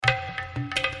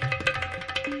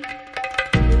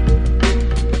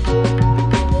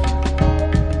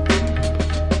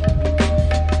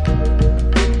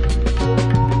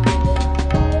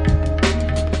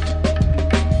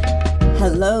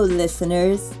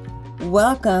listeners.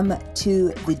 Welcome to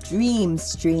the Dream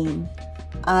Stream.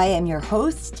 I am your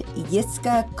host,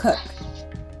 Yiskah Cook,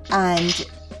 and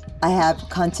I have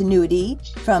continuity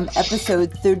from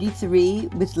episode 33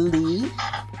 with Lee,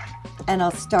 and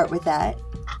I'll start with that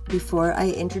before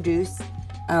I introduce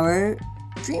our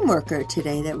dream worker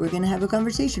today that we're going to have a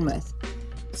conversation with.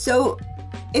 So,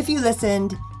 if you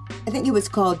listened, I think it was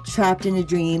called Trapped in the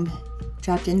Dream,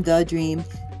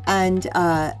 and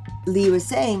Lee was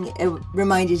saying it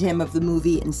reminded him of the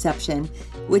movie Inception,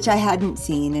 which I hadn't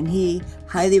seen, and he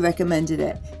highly recommended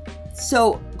it.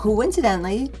 So,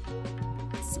 coincidentally,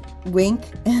 wink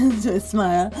and a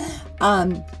smile,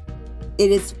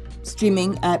 it is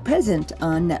streaming at present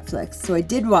on Netflix. So I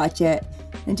did watch it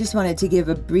and just wanted to give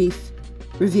a brief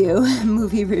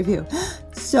movie review.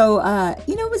 So,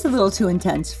 it was a little too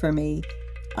intense for me.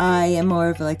 I am more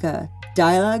of like a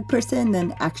dialogue person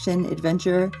than action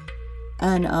adventure.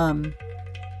 And,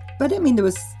 but I mean, there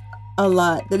was a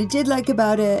lot that I did like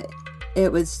about it.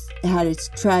 It had its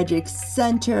tragic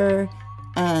center,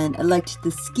 and I liked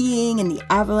the skiing and the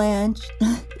avalanche.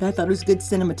 I thought it was good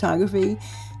cinematography.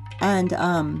 And,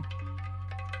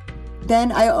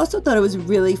 then I also thought it was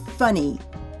really funny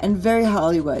and very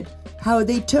Hollywood, how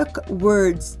they took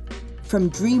words from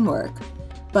dream work,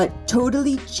 but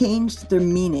totally changed their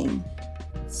meaning.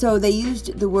 So they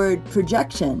used the word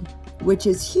projection, which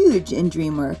is huge in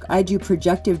dream work. I do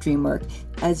projective dream work,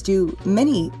 as do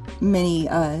many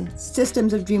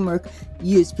systems of dream work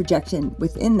use projection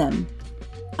within them.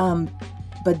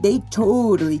 But they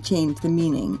totally changed the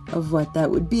meaning of what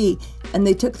that would be. And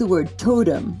they took the word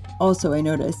totem, also I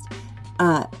noticed,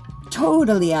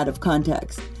 totally out of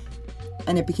context.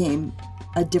 And it became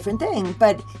a different thing.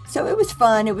 But so it was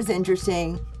fun, it was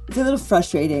interesting. It's a little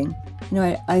frustrating.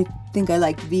 I think I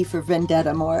liked V for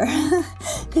Vendetta more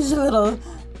because it's a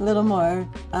little more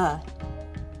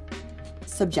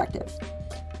subjective.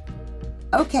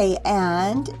 Okay,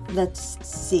 and let's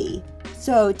see.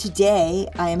 So today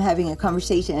I am having a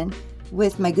conversation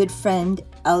with my good friend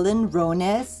Ellen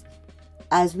Rones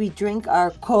as we drink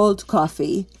our cold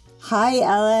coffee. Hi,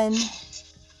 Ellen.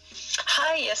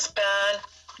 Hi, Yiskah.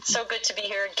 So good to be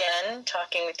here again,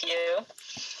 talking with you.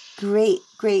 Great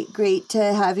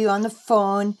to have you on the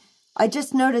phone. I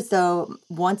just noticed, though,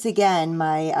 once again,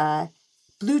 my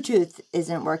Bluetooth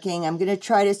isn't working. I'm going to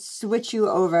try to switch you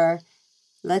over.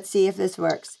 Let's see if this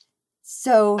works.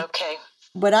 So, okay.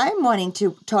 What I'm wanting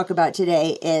to talk about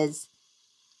today is,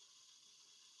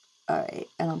 all right,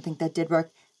 I don't think that did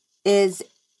work, is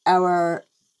our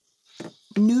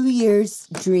New Year's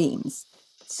dreams.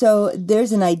 So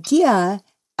there's an idea,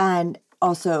 and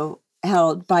also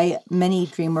held by many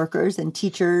dream workers and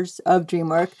teachers of dream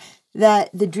work,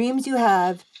 that the dreams you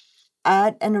have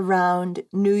at and around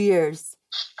New Year's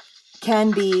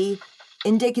can be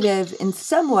indicative in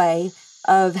some way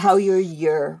of how your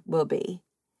year will be.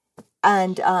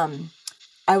 And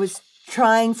I was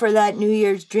trying for that New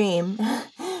Year's dream,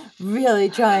 really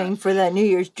trying for that New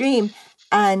Year's dream,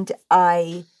 and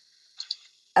I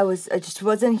just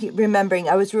wasn't remembering.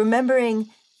 I was remembering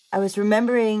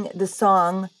the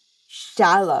song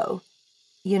Shallow,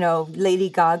 Lady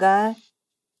Gaga.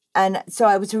 And so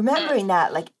I was remembering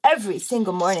that like every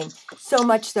single morning, so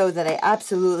much so that I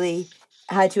absolutely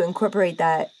had to incorporate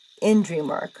that in dream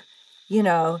work.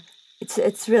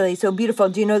 It's really so beautiful.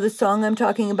 Do you know the song I'm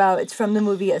talking about? It's from the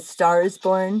movie A Star is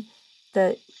Born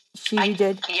that she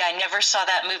did. Yeah, I never saw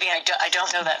that movie. I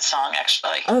don't know that song,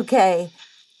 actually. Okay.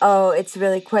 Oh, it's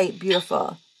really quite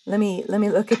beautiful. Let me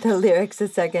look at the lyrics a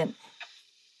second.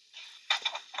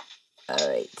 All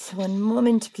right, one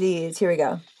moment, please. Here we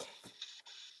go.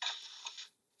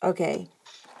 Okay.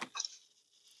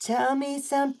 Tell me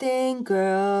something,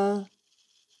 girl.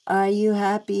 Are you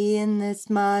happy in this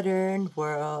modern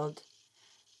world?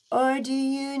 Or do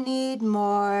you need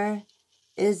more?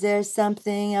 Is there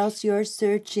something else you're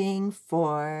searching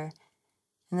for?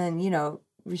 And then,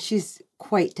 she's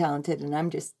quite talented, and I'm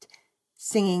just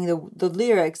singing the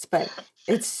lyrics, but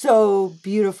it's so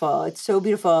beautiful. It's so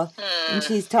beautiful. And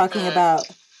she's talking about,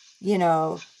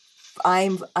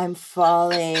 I'm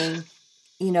falling,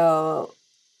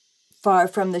 far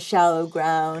from the shallow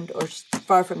ground, or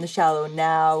far from the shallow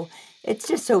now. It's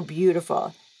just so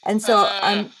beautiful. And so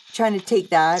I'm trying to take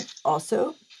that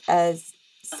also as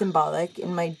symbolic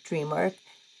in my dream work.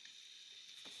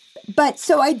 But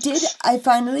so I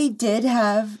finally did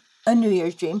have a New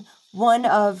Year's dream. One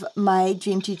of my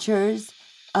dream teachers,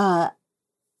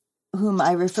 whom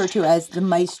I refer to as the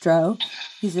maestro,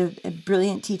 he's a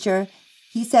brilliant teacher.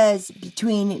 He says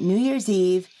between New Year's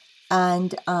Eve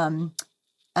and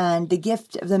the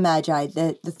gift of the Magi,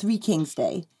 the Three Kings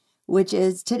Day, which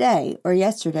is today or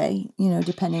yesterday,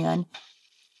 depending on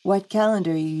what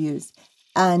calendar you use.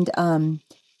 And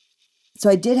so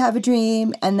I did have a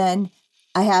dream, and then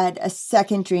I had a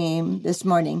second dream this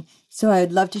morning. So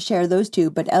I'd love to share those two.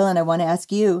 But Ellen, I want to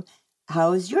ask you,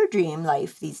 how is your dream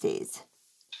life these days?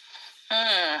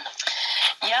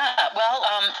 Yeah, well,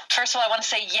 first of all, I want to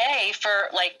say yay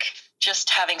for just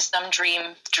having some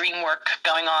dream work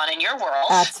going on in your world.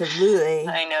 Absolutely.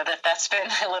 I know that's been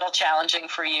a little challenging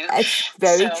for you. It's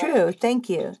very true. Thank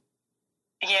you.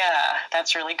 Yeah,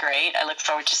 that's really great. I look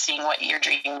forward to seeing what your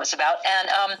dream was about. And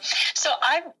so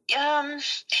I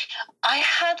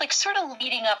had sort of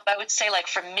leading up, I would say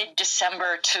from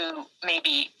mid-December to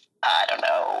maybe, I don't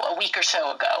know, a week or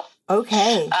so ago.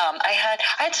 Okay. I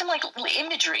had some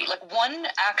imagery, one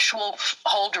actual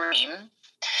whole dream,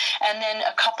 and then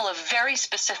a couple of very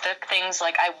specific things.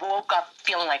 I woke up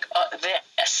feeling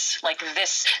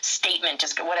this statement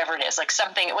is whatever it is,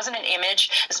 something. It wasn't an image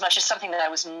as much as something that I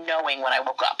was knowing when I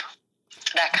woke up,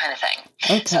 that kind of thing.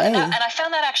 Okay. So, and I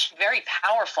found that actually very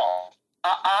powerful.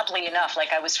 Oddly enough,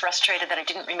 I was frustrated that I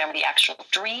didn't remember the actual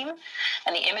dream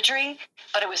and the imagery,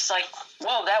 but it was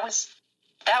whoa, that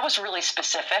was really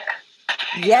specific.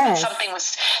 Yes. Something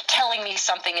was telling me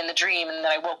something in the dream, and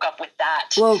then I woke up with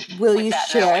that. Well, will you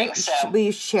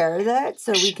share that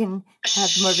so we can have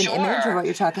more of an image of what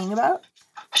you're talking about?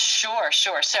 Sure.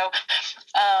 So,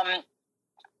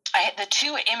 I had the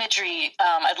two imagery.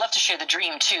 I'd love to share the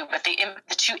dream too, but the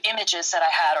two images that I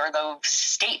had, or those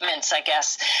statements, I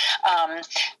guess.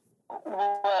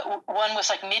 One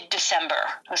was mid-December.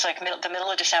 It was the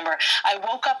middle of December. I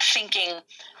woke up thinking,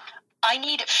 I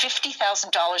need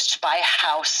 $50,000 to buy a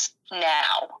house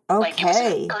now.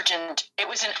 Okay. It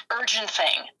was an urgent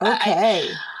thing. Okay.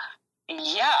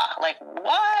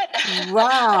 What?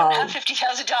 Wow. I don't have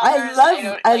 $50,000.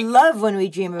 I love when we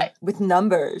dream with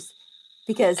numbers,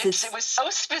 because it was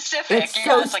so specific. It's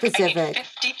so specific. I need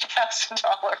 $50,000.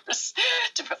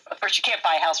 Of course, you can't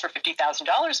buy a house for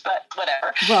 $50,000, but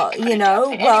whatever. Well,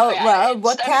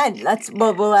 what can?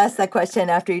 We'll ask that question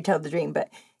after you tell the dream,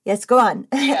 but. Yes, go on.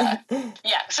 Yeah.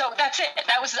 So that's it.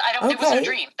 That was It wasn't a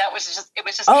dream. It was just.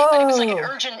 Oh. But it was an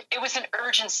urgent. It was an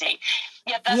urgency.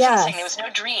 Yeah, that's what I'm saying. There was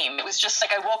no dream. It was just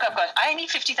I woke up going, I need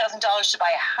 $50,000 to buy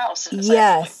a house. And it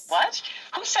was what?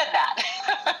 Who said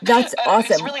that? That's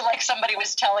awesome. It's really somebody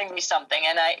was telling me something,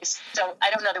 and I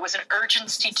don't know. There was an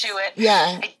urgency to it.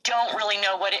 Yeah. I don't really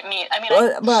know what it means. I mean,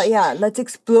 let's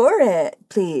explore it,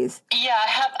 please. Yeah,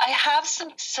 I have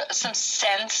some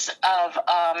sense of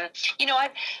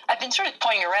I've been sort of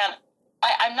toying around.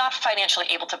 I'm not financially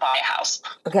able to buy a house.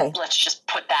 Okay. Let's just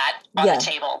put that on the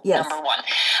table, number one.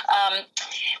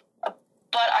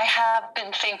 But I have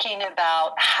been thinking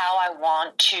about how I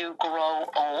want to grow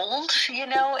old,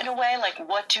 in a way.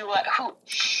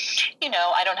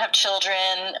 I don't have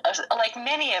children. Like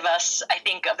many of us, I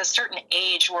think of a certain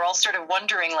age, we're all sort of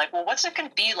wondering, what's it going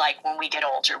to be like when we get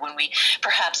older, when we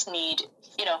perhaps need,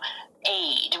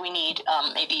 aid. We need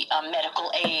maybe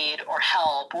medical aid or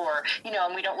help, or,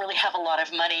 and we don't really have a lot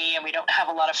of money, and we don't have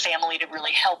a lot of family to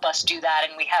really help us do that,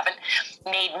 and we haven't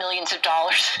made millions of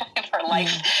dollars in our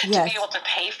life to be able to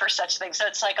pay for such things. So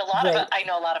it's I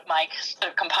know a lot of my sort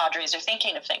of compadres are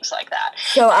thinking of things like that.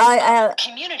 So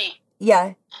community.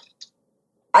 Yeah.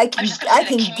 I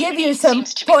can give you some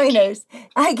pointers.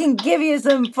 I can give you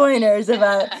some pointers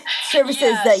about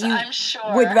services that you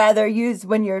would rather use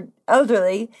when you're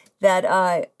elderly that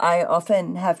I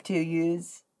often have to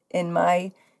use in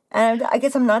my, and I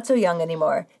guess I'm not so young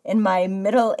anymore, in my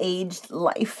middle-aged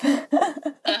life. Mm-hmm.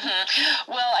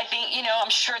 Well, I think, I'm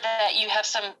sure that you have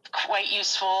some quite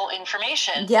useful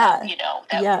information. Yeah.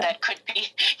 That could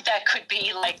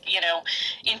be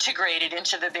integrated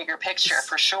into the bigger picture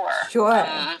for sure. Sure.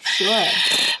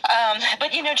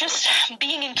 But, just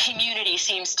being in community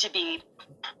seems to be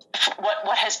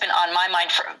what has been on my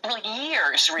mind for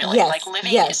years, really,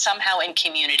 living somehow in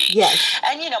community. Yes.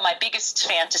 And, my biggest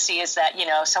fantasy is that,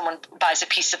 someone buys a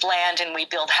piece of land and we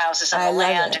build houses on the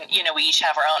land and, we each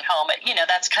have our own home. But,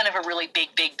 that's kind of a really big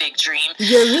dream.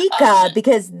 Eureka,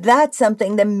 because that's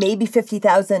something that maybe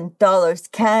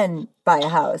 $50,000 can buy a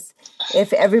house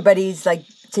if everybody's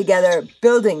together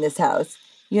building this house,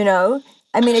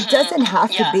 I mean, it doesn't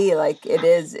have to be like it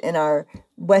is in our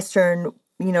Western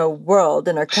world,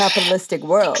 in our capitalistic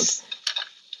world.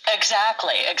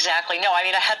 Exactly. No, I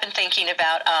mean, I have been thinking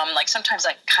about, sometimes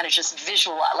I kind of just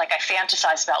visualize, I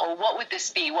fantasize about, well, what would this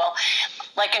be? Well,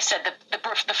 like I said,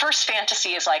 the first fantasy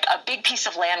is a big piece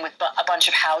of land with a bunch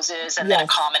of houses and then a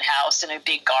common house and a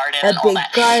big garden and all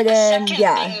that. The second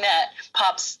thing that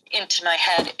pops into my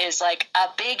head is a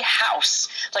big house.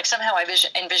 Somehow I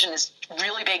envision this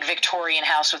really big Victorian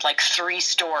house with like 3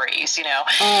 stories,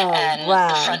 Oh, and wow.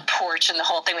 the front porch and the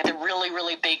whole thing with a really,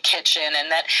 really big kitchen.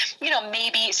 And that,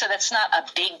 maybe, so that's not a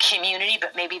big community,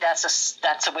 but maybe that's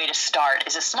a way to start,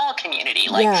 is a small community.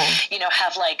 Like,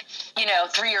 have like,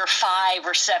 3 or 5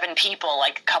 or 7 people,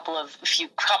 like a few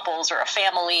couples or a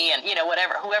family, and,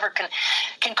 whatever, whoever can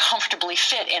comfortably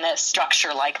fit in a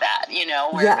structure like that,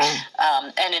 where,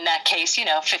 and in that case,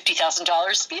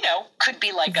 $50,000, could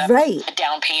be like a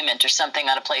down payment or something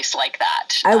on a place like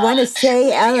that. I want to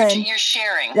say, Ellen, you're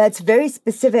sharing. That's very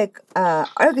specific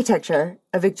architecture,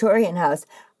 a Victorian house.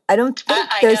 I don't think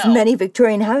there's many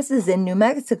Victorian houses in New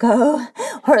Mexico,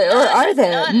 or are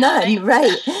there? None.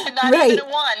 Right. Not even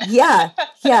one. Yeah.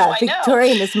 No,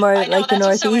 Victorian is more like the That's Northeast.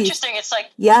 What's so interesting. It's like,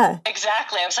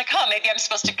 exactly. I was like, maybe I'm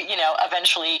supposed to,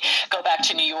 eventually go back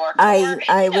to New York.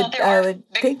 I would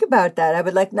think about that. I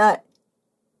would like not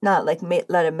like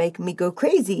let it make me go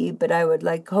crazy, but I would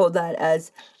like hold that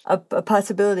as a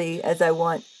possibility, as I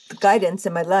want guidance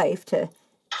in my life to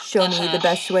show me the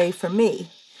best way for me.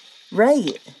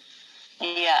 Right.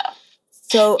 Yeah.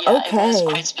 So, okay. It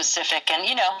was quite specific. And,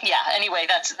 anyway,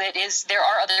 there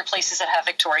are other places that have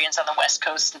Victorians on the West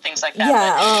Coast and things like that.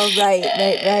 Yeah,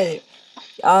 right.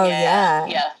 Oh, yeah.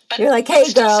 Yeah. But you're like,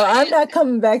 hey, girl, I'm not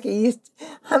coming back east.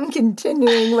 I'm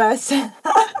continuing west.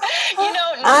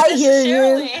 I hear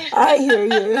you.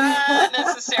 Not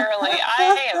necessarily.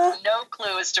 I have no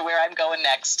clue as to where I'm going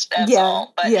next. That's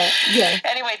all. But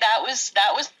anyway, that was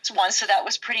one. So that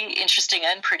was pretty interesting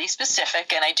and pretty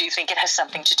specific. And I do think it has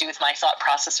something to do with my thought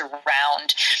process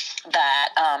around that.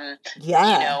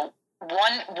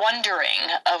 Wondering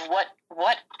of what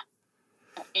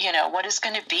what is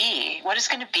going to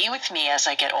be with me as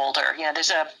I get older.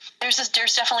 There's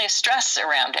definitely a stress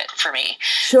around it for me.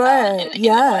 Sure. In the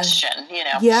question,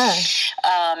 Yeah.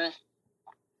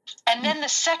 And then the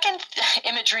second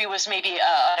imagery was maybe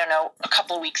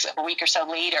a week or so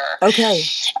later. Okay.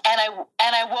 And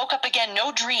I woke up again,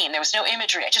 no dream. There was no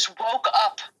imagery. I just woke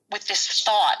up with this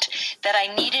thought that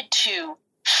I needed to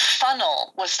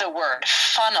funnel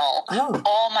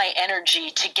all my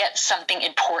energy to get something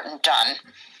important done.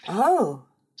 Oh.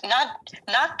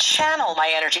 Not channel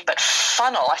my energy, but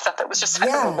funnel. I thought that was just, I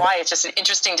don't know why, it's just an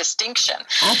interesting distinction.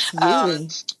 Absolutely.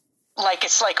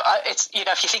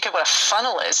 If you think of what a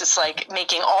funnel is, it's like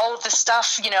making all of the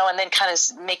stuff, and then kind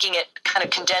of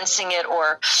condensing it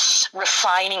or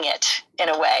refining it in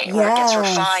a way, where it gets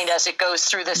refined as it goes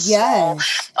through this small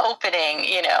opening,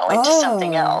 into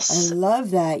something else. I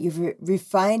love that. You're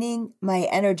refining my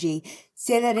energy.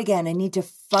 Say that again. I need to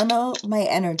funnel my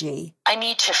energy. I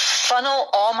need to funnel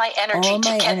all my energy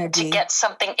to get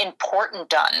something important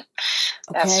done.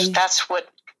 Okay. That's what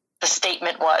the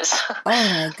statement was. Oh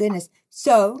my goodness.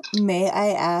 So may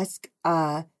I ask,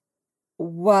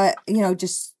 what,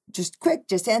 just quick,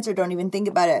 just answer. Don't even think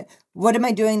about it. What am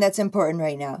I doing that's important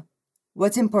right now?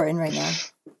 What's important right now?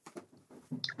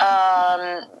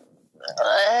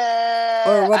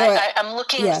 Or what do I'm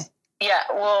looking. Yeah.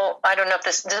 Well, I don't know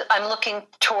if I'm looking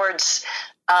towards,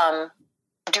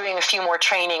 doing a few more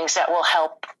trainings that will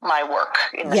help my work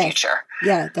in the future.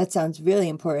 Yeah. That sounds really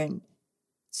important.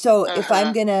 So if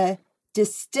I'm going to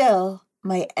distill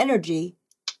my energy,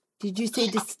 did you say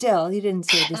distill? You didn't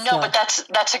say distill. No, but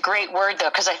that's a great word, though,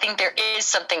 because I think there is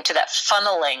something to that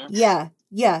funneling. Yeah.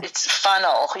 It's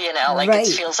funnel, it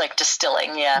feels like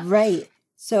distilling, Right.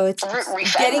 So it's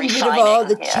getting rid of all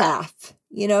the chaff,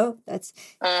 that's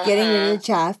getting rid of the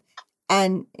chaff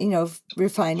and,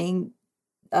 refining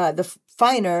the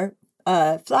finer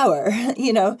flour,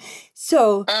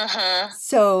 So,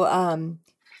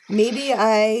 maybe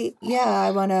I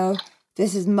want to,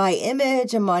 this is my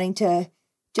image. I'm wanting to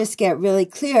just get really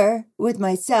clear with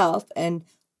myself and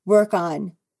work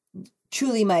on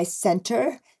truly my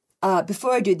center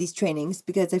before I do these trainings,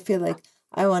 because I feel like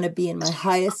I want to be in my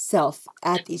highest self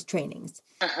at these trainings.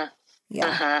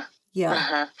 Yeah.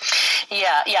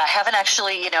 I haven't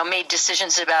actually, made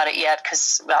decisions about it yet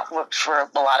for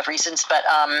a lot of reasons, but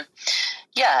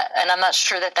and I'm not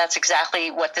sure that that's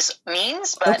exactly what this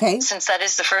means, but since that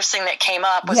is the first thing that came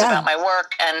up was about my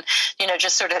work and,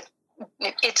 just sort of,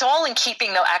 it's all in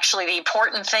keeping, though, actually the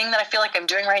important thing that I feel like I'm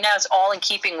doing right now is all in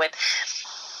keeping with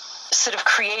sort of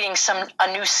creating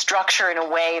a new structure in a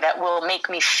way that will make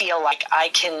me feel like I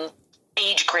can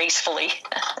age gracefully.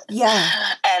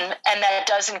 Yeah. and that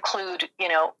does include,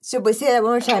 So we'll say that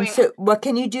one more time. So what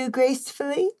can you do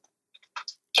gracefully?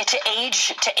 To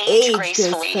age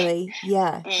gracefully.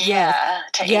 Yeah. Yeah,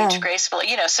 to Yeah. age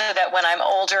gracefully, so that when I'm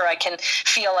older, I can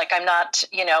feel like I'm not,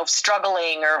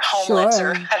 struggling or homeless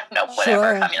or I don't know, whatever.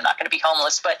 Sure. I mean, I'm not going to be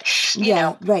homeless, but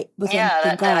Yeah, right. Well,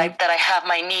 that I have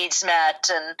my needs met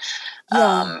and,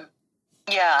 yeah.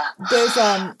 yeah. There's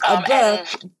a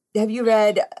book. Have you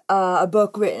read a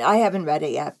book written? I haven't read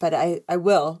it yet, but I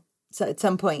will at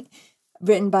some point.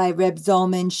 Written by Reb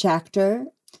Zalman Schachter,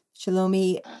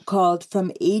 Shalomi, called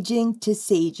 "From Aging to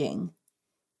Saging."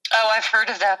 Oh, I've heard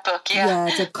of that book. Yeah. Yeah,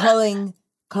 it's a calling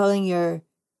your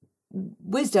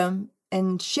wisdom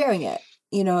and sharing it.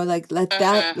 Like let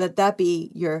that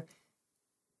be your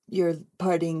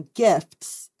parting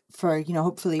gifts for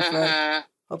hopefully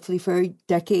for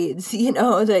decades.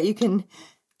 That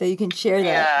you can share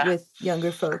that with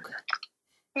younger folk.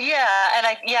 Yeah,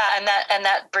 and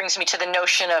that brings me to the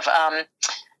notion of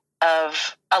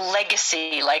a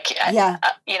legacy, like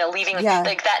leaving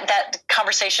like that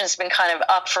conversation's been kind of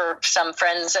up for some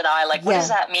friends and I, like, what does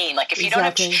that mean? Like, if you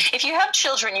don't if you have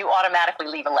children, you automatically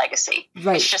leave a legacy.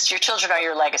 Right. It's just your children are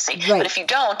your legacy. Right. But if you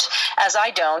don't, as I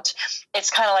don't,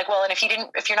 it's kind of like, well, and if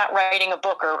you're not writing a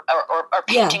book or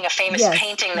painting a famous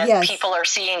painting that people are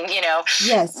seeing,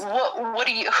 what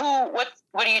do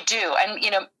you do?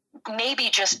 And maybe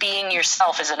just being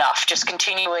yourself is enough. Just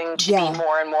continuing to be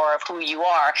more and more of who you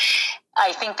are.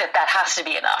 I think that has to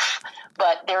be enough.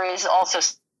 But there is also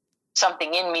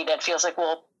something in me that feels like,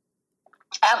 well,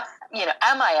 am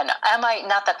I enough? Am I,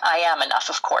 not that I am enough,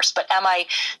 of course, but am I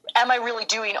really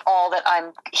doing all that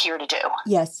I'm here to do?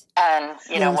 Yes. And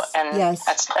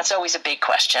that's always a big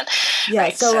question. Yeah.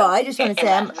 Right? So I just want to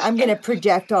say I'm going to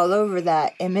project all over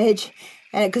that image.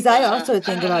 And because I also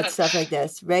think about stuff like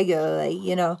this regularly,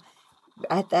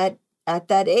 at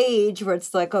that age where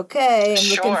it's like, okay, I'm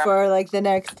looking for like the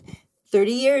next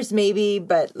 30 years maybe,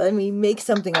 but let me make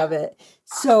something of it.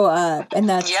 So, and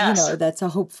that's, that's a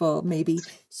hopeful maybe.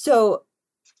 So,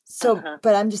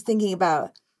 but I'm just thinking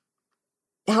about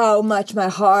how much my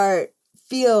heart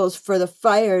feels for the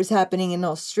fires happening in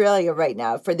Australia right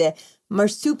now, for the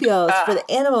marsupials, for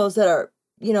the animals that are,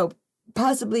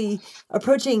 possibly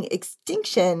approaching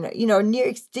extinction, near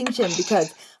extinction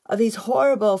because of these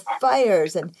horrible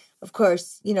fires. And of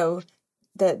course,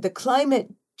 the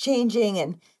climate changing,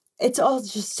 and it's all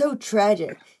just so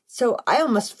tragic. So I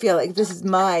almost feel like this is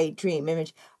my dream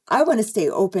image. I want to stay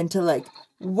open to like,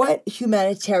 what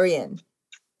humanitarian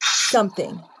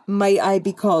something might I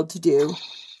be called to do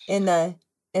in the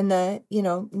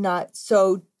not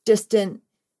so distant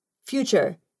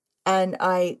future. And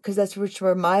because that's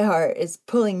where my heart is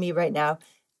pulling me right now.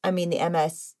 I mean, the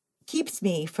MS keeps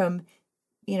me from,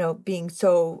 being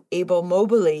so able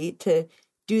mobily to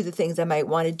do the things I might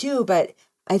want to do. But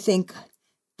I think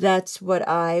that's what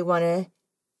I want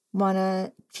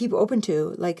to keep open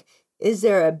to. Like, is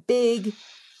there a big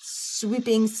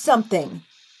sweeping something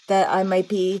that I might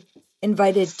be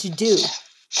invited to do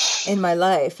in my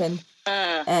life? And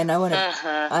I want to,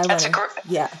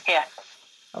 yeah.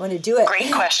 I want to do it.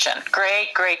 Great question.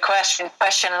 Great question.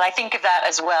 And I think of that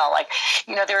as well. Like,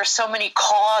 there are so many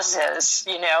causes,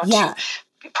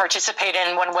 to participate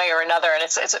in one way or another. And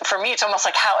it's for me, it's almost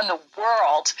like, how in the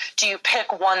world do you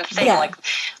pick one thing? Yeah. Like,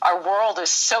 our world is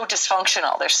so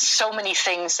dysfunctional. There's so many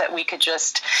things that we could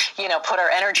just, put our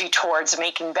energy towards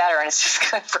making better. And it's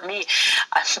just good for me,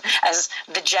 as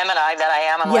the Gemini that I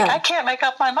am, I'm like, I can't make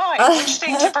up my mind which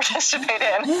thing to participate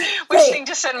in, which thing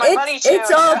to send my money to.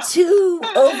 It's all too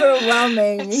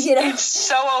overwhelming. It's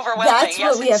so overwhelming. That's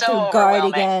what we have to guard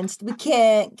against. We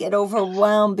can't get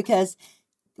overwhelmed because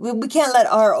we can't let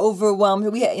our overwhelm.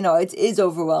 It is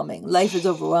overwhelming. Life is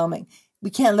overwhelming. We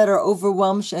can't let our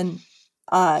overwhelmation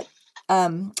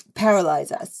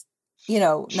paralyze us.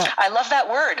 No. I love that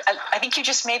word. I think you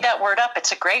just made that word up.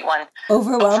 It's a great one.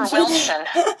 Overwhelmation.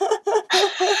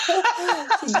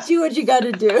 Do what you got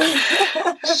to do.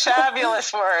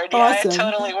 Fabulous word. Awesome. Yeah, it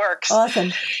totally works.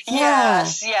 Awesome.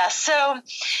 Yes.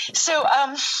 So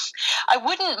I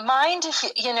wouldn't mind if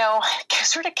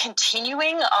sort of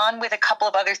continuing on with a couple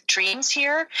of other dreams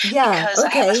here. Yeah. Because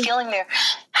okay. I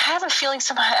have a feeling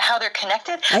somehow they're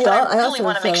connected. But I really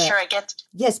want to make sure I get.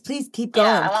 Yes, please keep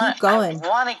going. Keep going. I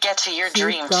want to get to your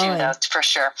dream too, though, for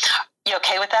sure. You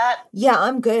okay with that? Yeah,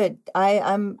 I'm good.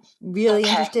 I'm really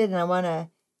interested, and I want to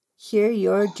hear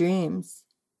your dreams.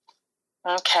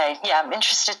 Okay. Yeah, I'm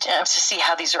interested to see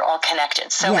how these are all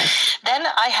connected. So then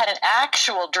I had an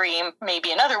actual dream,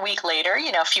 maybe another week later,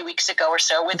 a few weeks ago or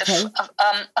so, with a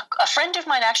friend of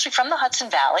mine, actually from the Hudson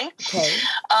Valley,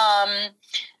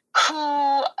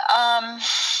 who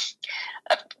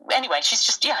anyway,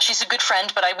 she's a good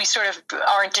friend, but we sort of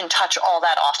aren't in touch all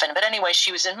that often. But anyway,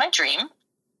 she was in my dream.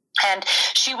 And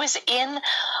she was in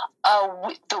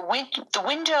the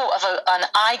window of an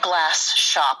eyeglass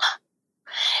shop.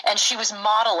 And she was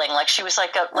modeling, like she was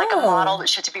like a model, but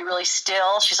she had to be really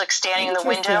still. She's like standing in the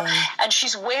window, and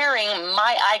she's wearing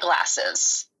my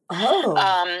eyeglasses.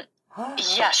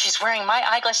 Yeah, she's wearing my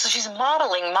eyeglasses. So she's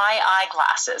modeling my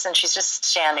eyeglasses, and she's just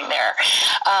standing there.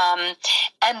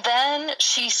 And then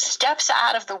she steps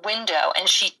out of the window, and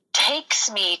she takes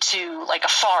me to like a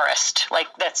forest, like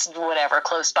that's whatever,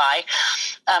 close by,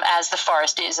 as the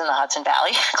forest is in the Hudson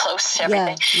Valley, close to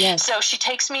everything. Yes. So she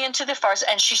takes me into the forest,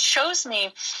 and she shows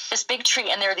me this big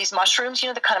tree, and there are these mushrooms, you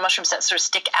know, the kind of mushrooms that sort of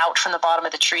stick out from the bottom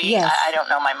of the tree. Yes. I don't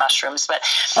know my mushrooms, but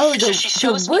so she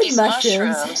shows me these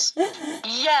mushrooms.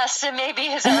 Yes, and maybe,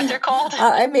 is that what they're called?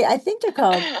 I think they're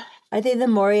called, I think the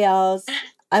Moriels.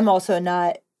 I'm also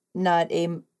not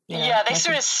a... Yeah, they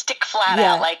sort of stick flat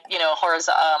out, like, you know,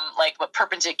 horizontal, like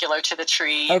perpendicular to the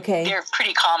tree. Okay. They're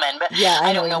pretty common, but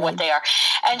I don't know what they are.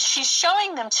 And she's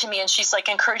showing them to me, and she's like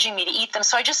encouraging me to eat them.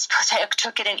 So I just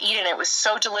took it and eat it, and it was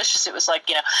so delicious. It was like,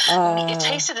 you know, it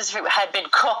tasted as if it had been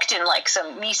cooked in like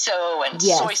some miso and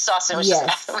soy sauce. And it was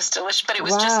just, it was delicious, but it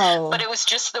was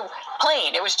just the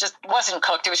plain. It was just, wasn't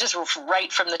cooked. It was just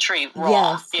right from the tree,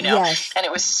 raw, you know, and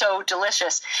it was so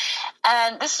delicious.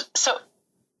 And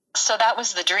so that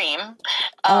was the dream.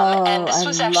 And this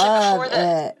was actually before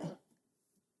the...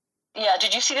 Yeah,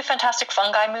 did you see the Fantastic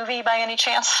Fungi movie by any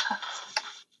chance?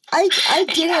 I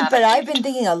didn't, but I've been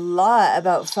thinking a lot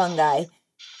about fungi.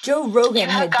 Joe Rogan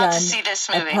had done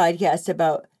a podcast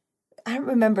about... I don't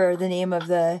remember the name of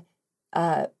the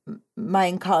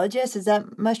mycologist. Is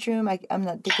that mushroom? I'm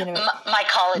not thinking of it.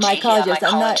 Mycologist.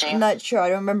 Yeah, I'm not sure. I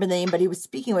don't remember the name, but he was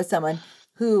speaking with someone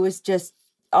who was just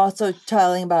also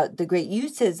telling about the great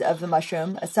uses of the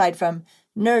mushroom, aside from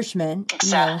nourishment,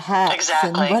 hacks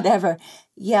and whatever.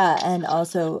 Yeah, and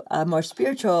also a more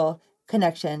spiritual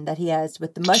connection that he has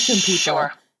with the mushroom people.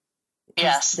 Sure.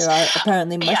 Yes. There are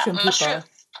apparently mushroom people.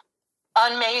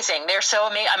 Amazing. They're so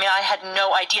amazing. I mean, I had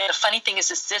no idea. The funny thing is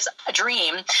this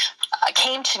dream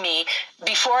came to me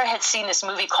before I had seen this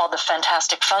movie called The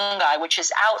Fantastic Fungi, which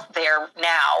is out there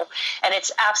now, and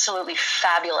it's absolutely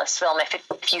fabulous film.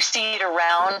 If you see it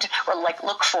around or like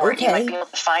look for it, you might be able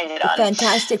to find it on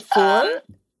Fantastic Four.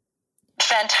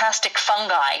 Fantastic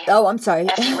Fungi. Oh, I'm sorry.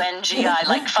 Fungi,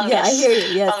 like fungus. Yeah, I hear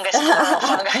you. Yes. Fungus,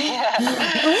 fungi.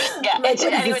 Yeah. It's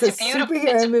a beautiful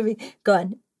superhero movie. Go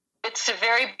on. It's a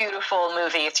very beautiful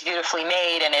movie. It's beautifully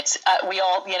made, and it's we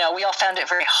all found it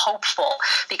very hopeful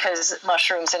because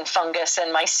mushrooms and fungus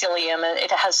and mycelium, and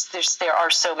there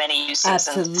are so many uses.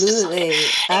 Absolutely,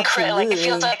 Like it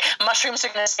feels like mushrooms are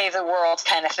going to save the world,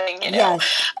 kind of thing. You know?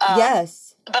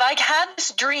 Yes. But I had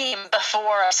this dream before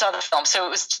I saw the film, so it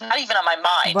was not even on my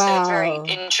mind. Wow. So it's very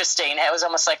interesting. It was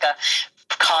almost like a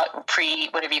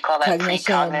whatever you call that,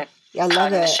 precognitive. I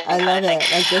love it.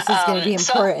 Like, this is going to be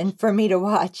important for me to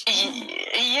watch.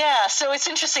 Yeah, so it's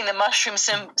interesting. The mushroom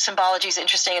symbology is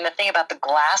interesting, and the thing about the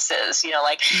glasses, seeing,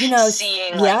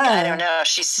 I don't know,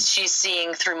 she's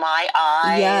seeing through my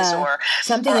eyes, or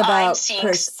something about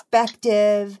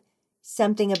perspective.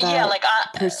 Something about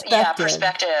perspective.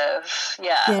 Perspective.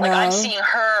 Yeah, like I'm seeing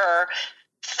her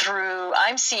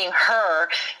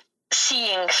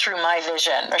seeing through my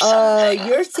vision or something. Oh,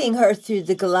 you're seeing her through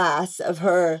the glass of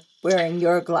her wearing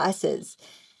your glasses.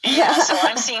 Yeah, so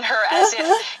I'm seeing her as if,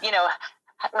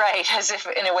 as if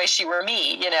in a way she were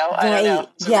me, I don't know.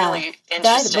 It's really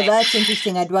interesting. That's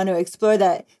interesting. I'd want to explore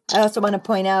that. I also want to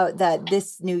point out that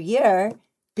this new year,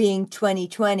 being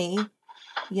 2020,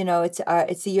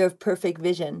 it's the year of perfect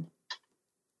vision.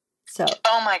 So,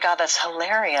 oh my God, that's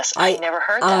hilarious. I never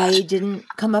heard that. I didn't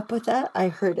come up with that. I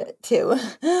heard it too.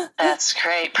 That's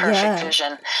great. Perfect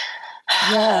vision.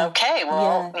 Yeah. Okay.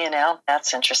 Well,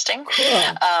 that's interesting. Cool.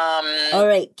 All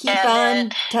right. Keep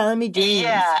on telling me dreams.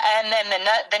 Yeah. And then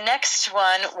the next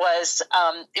one was,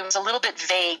 it was a little bit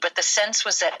vague, but the sense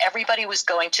was that everybody was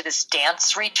going to this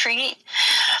dance retreat.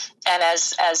 And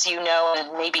as you know,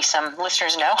 and maybe some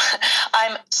listeners know,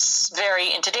 I'm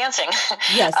very into dancing.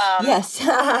 Yes.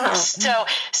 Yes.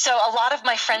 So a lot of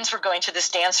my friends were going to this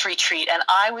dance retreat, and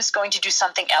I was going to do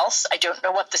something else. I don't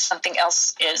know what the something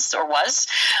else is or was.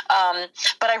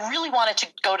 But I really wanted to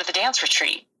go to the dance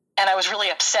retreat, and I was really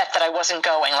upset that I wasn't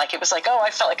going. Like, it was like, I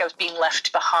felt like I was being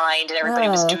left behind, and everybody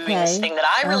was doing this thing that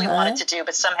I really wanted to do,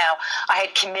 but somehow I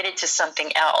had committed to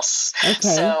something else. Okay.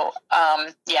 So,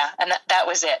 and that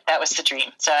was it. That was the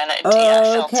dream. So, and I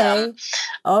felt,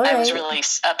 I was really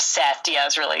upset. Yeah, I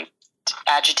was really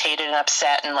agitated and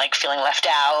upset and like feeling left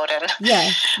out. And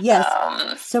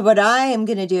yes. So what I am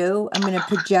going to do, I'm going to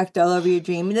project all over your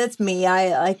dream. That's me.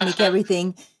 I make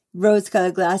everything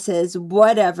rose-colored glasses,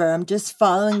 whatever. I'm just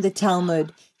following the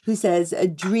Talmud, who says a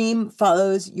dream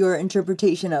follows your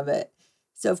interpretation of it.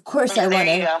 So of course I want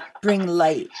to bring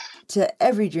light to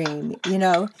every dream.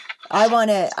 I want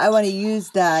to use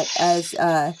that as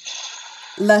a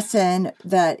lesson,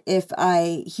 that if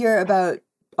I hear about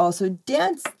also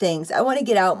dance things, I want to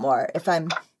get out more. If I'm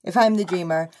the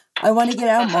dreamer, I want to get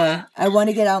out more. I want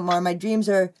to get out more. My dreams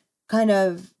are kind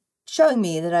of showing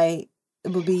me that I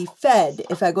will be fed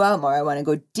if I go out more. I want to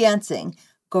go dancing,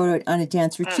 go on a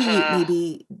dance retreat,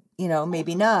 maybe,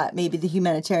 maybe not, maybe the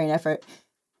humanitarian effort,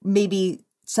 maybe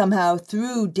somehow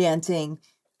through dancing,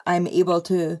 I'm able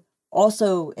to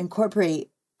also incorporate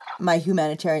my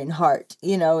humanitarian heart,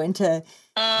 into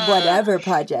whatever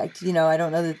project. I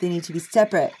don't know that they need to be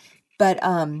separate, but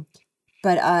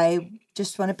I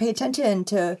just want to pay attention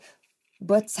to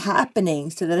what's happening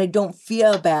so that I don't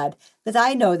feel bad, because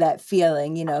I know that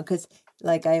feeling, because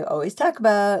like I always talk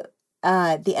about,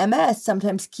 the MS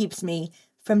sometimes keeps me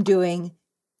from doing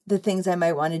the things I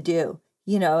might want to do,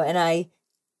 and I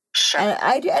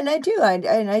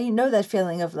know that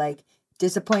feeling of like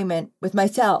disappointment with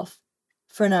myself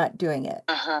for not doing it.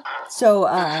 So,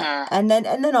 and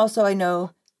then also I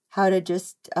know how to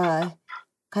just,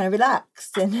 kind of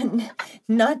relax and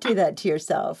not do that to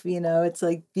yourself. It's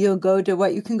like you'll go to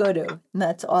what you can go to, and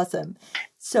that's awesome.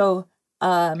 So,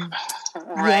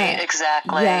 right,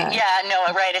 exactly. Yeah,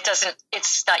 no, right.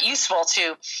 It's not useful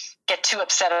to get too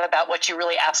upset about what you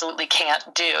really absolutely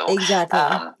can't do.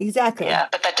 Exactly. Yeah,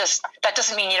 but that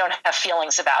doesn't mean you don't have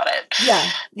feelings about it.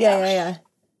 Yeah.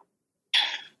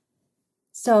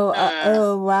 So,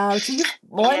 oh wow, so you have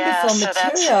wonderful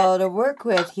material to work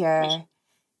with here.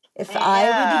 If I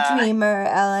were the dreamer,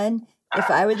 Ellen,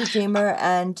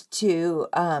 and to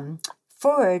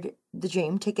forward the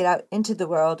dream, take it out into the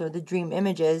world, or the dream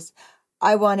images,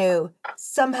 I want to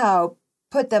somehow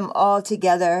put them all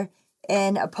together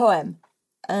in a poem,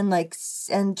 and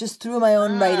just through my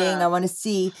own writing, I want to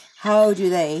see how do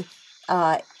they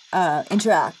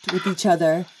interact with each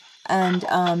other, and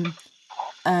I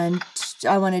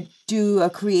want to do a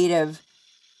creative.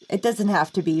 It doesn't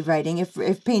have to be writing.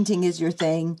 If painting is your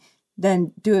thing,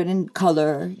 then do it in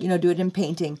color, do it in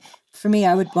painting. For me,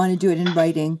 I would want to do it in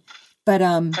writing. But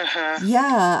I want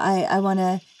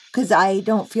to, because I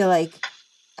don't feel like,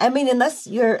 unless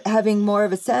you're having more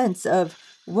of a sense of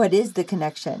what is the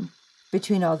connection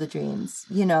between all the dreams,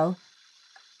 Yeah,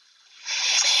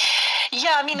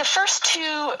 the first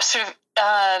two sort of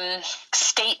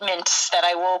statements that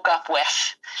I woke up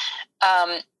with,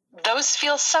 those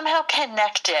feel somehow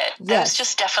connected. Yes. Those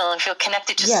just definitely feel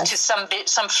connected to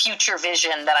some future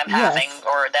vision that I'm having,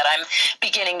 or that I'm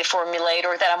beginning to formulate,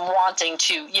 or that I'm wanting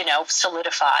to,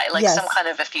 solidify, some kind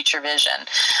of a future vision,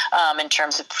 in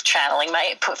terms of funneling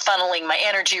my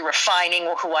energy, refining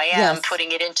who I am,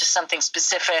 putting it into something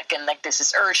specific, and like this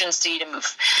is urgency to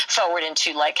move forward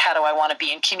into how do I want to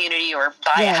be in community, or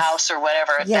buy a house, or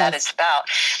whatever that is about.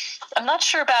 I'm not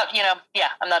sure about,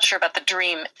 I'm not sure about the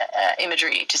dream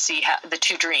imagery, to see how the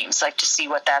two dreams, to see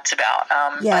what that's about.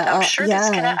 But I'm sure that's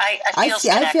I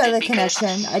feel the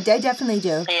connection. I definitely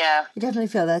do. Yeah. I definitely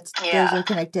feel those are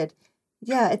connected.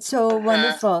 Yeah, it's so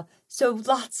wonderful. So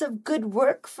lots of good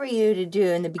work for you to do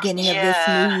in the beginning of this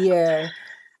new year.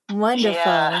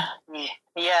 Wonderful.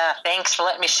 Yeah, thanks for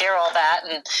letting me share all that.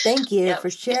 And thank you for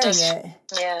sharing it.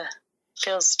 Yeah,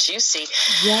 feels juicy.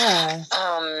 Yeah.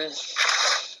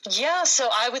 Yeah, so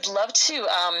I would love to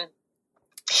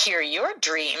hear your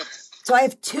dream. So I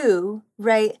have two,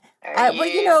 right?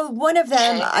 One of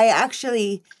them I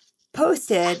actually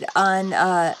posted on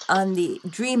the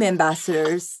Dream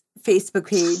Ambassadors Facebook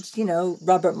page,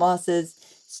 Robert Moss's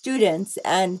students,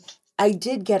 and I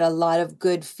did get a lot of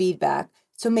good feedback.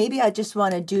 So maybe I just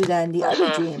want to do then the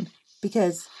other dream,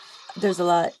 because there's a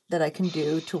lot that I can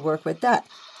do to work with that.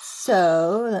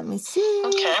 So let me see.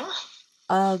 Okay.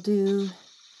 I'll do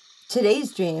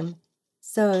today's dream.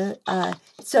 So I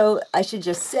should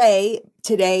just say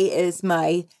today is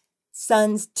my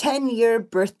son's 10-year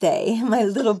birthday, my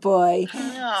little boy.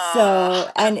 Aww.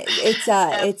 So, and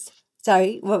it's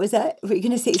sorry, what was that? Were you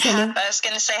going to say something? I was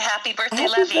going to say happy birthday,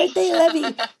 Happy Levy. birthday,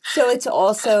 Levy. So it's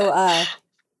also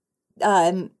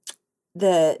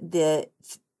the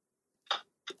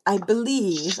I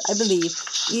believe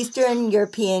Eastern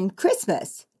European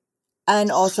Christmas,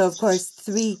 and also of course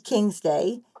Three Kings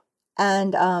Day.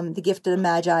 And the gift of the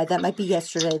Magi, that might be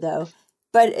yesterday, though.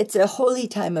 But it's a holy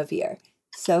time of year.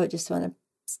 So I just want to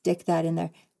stick that in there.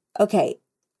 Okay,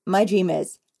 my dream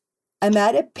is I'm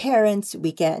at a parents'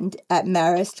 weekend at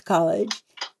Marist College,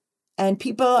 and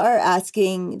people are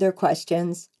asking their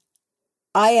questions.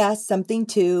 I asked something,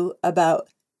 too, about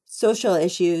social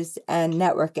issues, and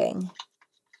networking.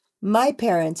 My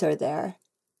parents are there,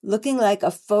 looking like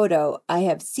a photo I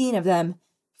have seen of them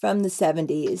from the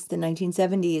 70s, the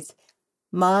 1970s.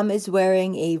 Mom is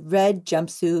wearing a red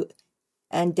jumpsuit,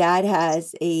 and Dad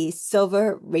has a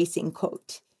silver racing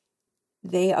coat.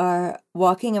 They are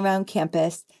walking around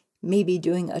campus, maybe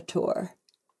doing a tour.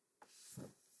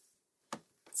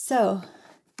 So,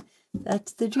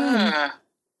 that's the dream.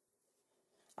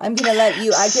 I'm gonna let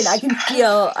you.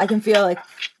 I can feel like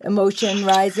emotion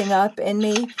rising up in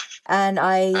me, and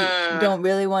I don't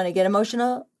really want to get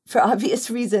emotional for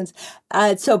obvious reasons.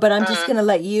 But I'm just gonna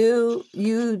let you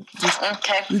just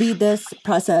lead this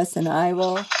process, and I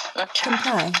will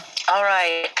comply. All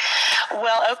right.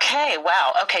 Well, okay.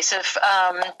 Wow. Okay. So,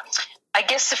 I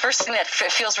guess the first thing that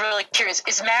feels really curious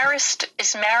is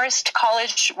Marist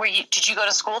College. Did you go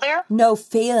to school there? No,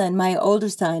 Phelan, my older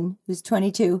son, who's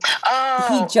 22.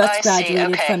 He just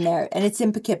graduated from there, and it's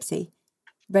in Poughkeepsie,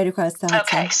 right across the Hudson.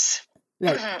 Okay.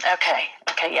 Right. Okay.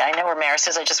 Yeah, I know where Marist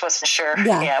is. I just wasn't sure.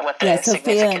 What the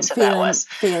significance of that was.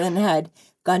 Phelan had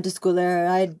gone to school there.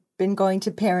 I'd been going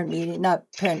to parent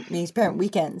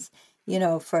weekends,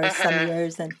 for some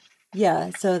years, and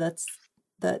so that's.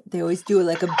 That they always do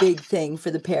like a big thing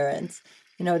for the parents.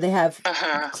 They have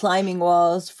climbing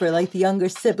walls for like the younger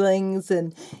siblings,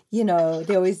 and I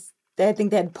think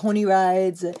they had pony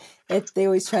rides. They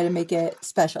always try to make it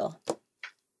special.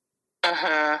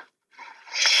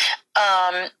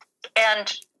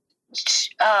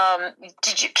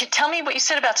 Did you tell me what you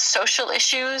said about social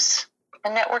issues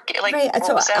and network? Like, right. What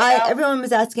so was that about? Everyone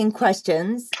was asking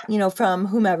questions, from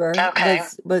whomever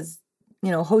was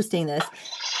hosting this.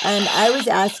 And I was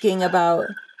asking about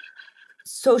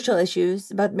social issues,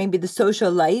 about maybe the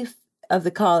social life of the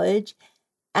college,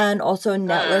 and also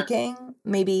networking,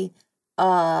 maybe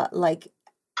like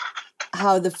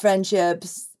how the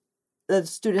friendships that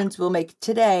students will make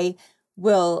today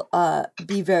will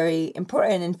be very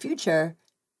important in future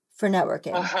for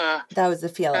networking. That was the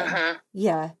feeling.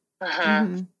 Yeah.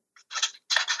 Okay.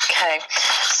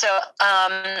 So,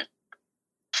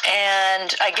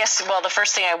 and I guess, the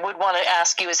first thing I would want to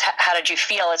ask you is, how did you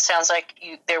feel? It sounds like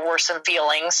there were some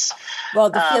feelings.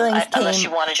 Well, the feelings came. Unless you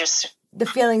want to just... The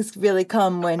feelings really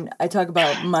come when I talk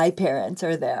about my parents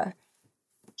are there.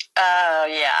 Oh,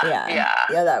 yeah.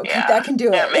 That can do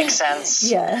it. That makes sense.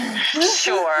 Yeah.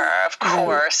 Sure, of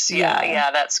course. Right. Yeah,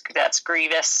 that's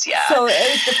grievous. Yeah. So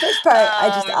it was the first part.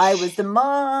 I was the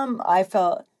mom. I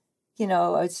felt, I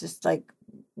was just like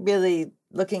really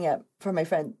looking at for my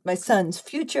son's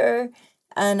future,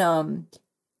 and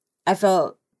I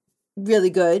felt really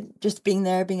good just being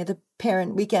there, being at the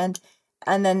parent weekend,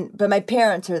 and then but my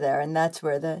parents are there, and that's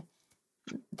where the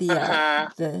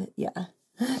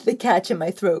catch in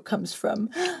my throat comes from.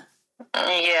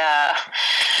 Yeah.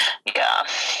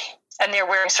 And they're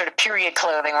wearing sort of period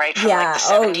clothing, right? From like the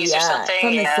 70s or something.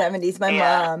 From the 70s. My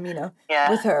mom,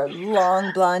 with her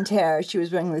long blonde hair, she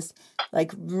was wearing this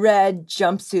like red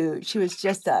jumpsuit. She was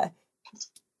just a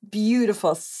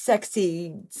beautiful,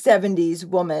 sexy 70s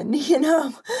woman,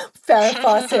 Farrah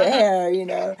Fawcett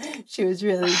hair, She was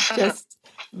really just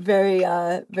very,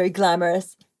 very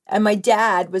glamorous. And my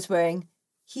dad was wearing,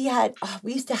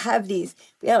 we used to have these,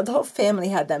 the whole family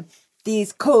had them,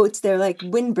 these coats, they're like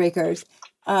windbreakers.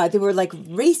 They were like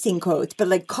racing coats, but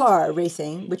like car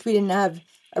racing, which we didn't have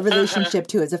a relationship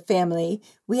to as a family.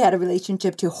 We had a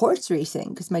relationship to horse racing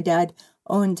because my dad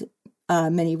owned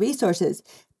many racehorses,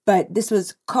 but this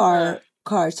was car.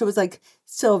 So it was like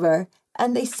silver,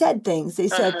 and they said things.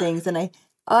 And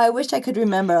I wish I could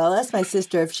remember. I'll ask my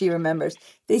sister if she remembers.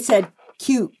 They said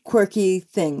cute, quirky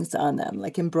things on them,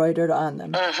 like embroidered on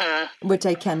them, which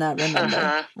I cannot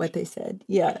remember what they said.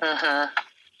 Yeah.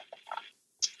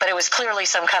 But it was clearly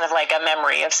some kind of like a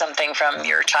memory of something from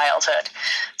your childhood.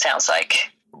 Sounds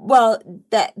like. Well,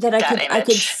 that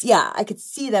I could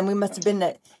see them. We must have been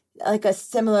at like a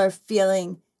similar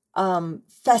feeling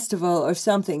festival or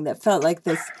something that felt like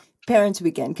this parents'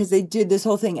 weekend, because they did this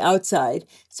whole thing outside.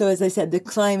 So as I said, the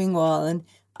climbing wall, and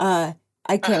I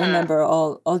can't remember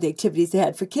all the activities they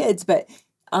had for kids, but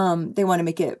they want to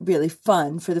make it really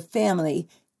fun for the family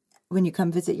when you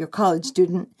come visit your college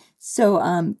student.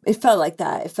 So it felt like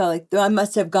that. It felt like I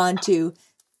must have gone to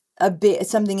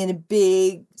something in a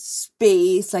big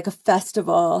space, like a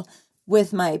festival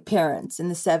with my parents in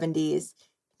the 70s,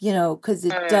 because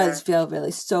it does feel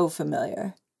really so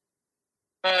familiar.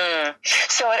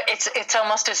 So it's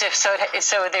almost as if so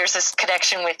there's this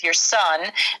connection with your son,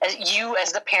 you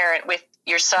as the parent with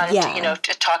your son,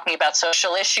 talking about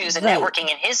social issues and networking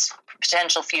in his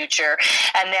potential future.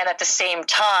 And then at the same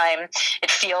time,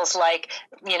 it feels like,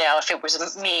 if it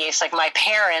was me, it's like my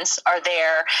parents are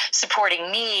there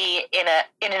supporting me in an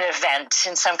event,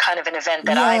 in some kind of an event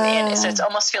that I'm in. So it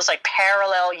almost feels like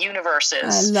parallel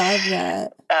universes. I love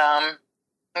that.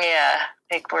 I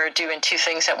think we're doing two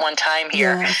things at one time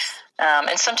here. Yes.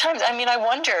 And sometimes, I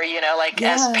wonder,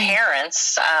 as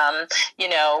parents,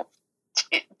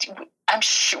 I'm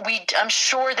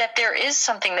sure that there is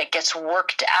something that gets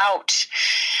worked out.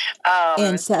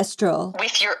 Ancestral.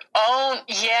 With your own,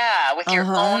 your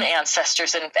own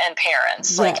ancestors and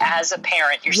parents, like as a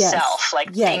parent yourself,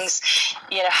 things,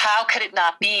 how could it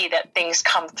not be that things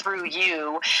come through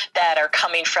you that are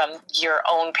coming from your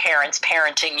own parents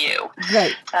parenting you?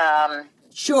 Right.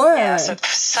 Sure. Yeah, so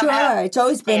somehow, sure. It's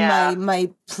always been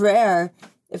my prayer,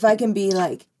 if I can be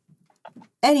like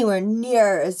anywhere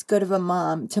near as good of a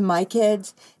mom to my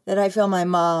kids that I feel my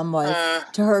mom was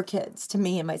to her kids, to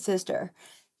me and my sister.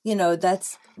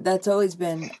 That's always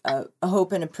been a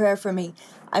hope and a prayer for me.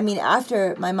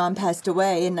 After my mom passed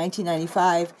away in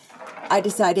 1995, I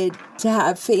decided to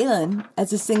have Phelan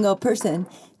as a single person.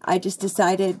 I just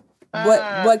decided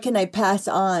what can I pass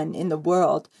on in the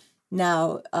world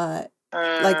now,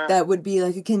 like that would be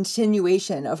like a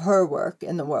continuation of her work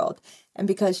in the world. And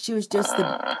because she was just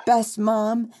the best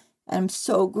mom, and I'm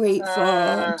so grateful.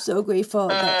 I'm so grateful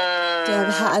that to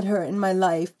have had her in my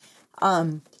life.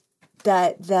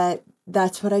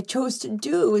 That's what I chose to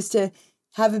do, was to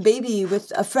have a baby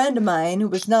with a friend of mine who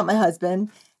was not my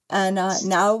husband. And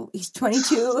now he's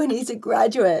 22 and he's a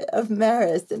graduate of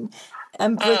Marist. And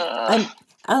I'm verklempt.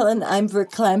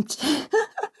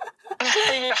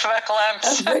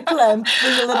 Verklempt.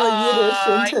 Bring a little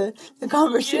Yiddish into the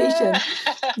conversation.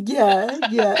 Yeah.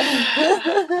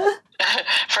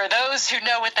 For those who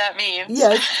know what that means.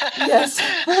 Yes.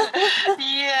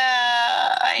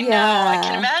 Yeah, I know. I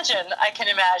can imagine,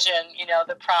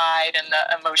 the pride and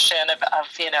the emotion of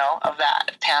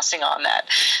that, passing on that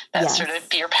sort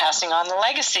of, you're passing on the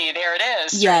legacy. There it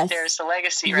is. Yes. Right? There's the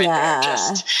legacy right there.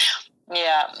 Just,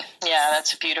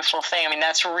 that's a beautiful thing.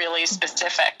 That's really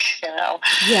specific,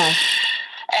 Yeah.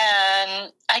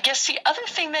 And I guess the other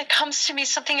thing that comes to me,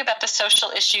 something about the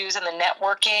social issues and the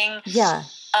networking. Yeah.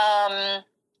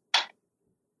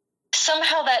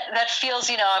 Somehow that feels,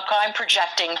 I'm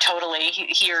projecting totally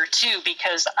here too,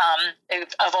 because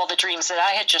of all the dreams that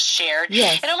I had just shared.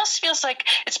 Yes. It almost feels like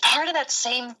it's part of that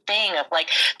same thing of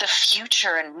like the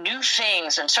future and new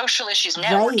things and social issues,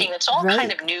 networking. It's all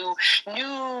kind of new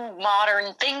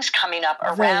modern things coming up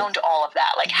around all of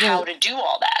that, like how to do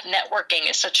all that. Networking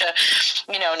is such a,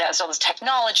 there's all this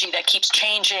technology that keeps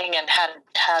changing, and how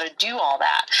to do all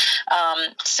that.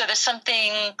 So there's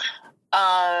something,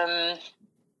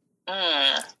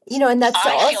 and that's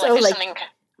also like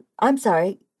I'm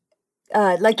sorry,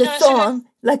 like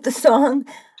the song,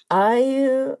 "Are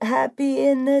you happy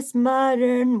in this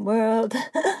modern world?"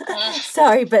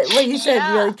 Sorry, but what you said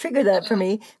really triggered that for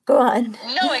me. Go on.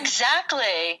 No,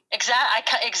 exactly.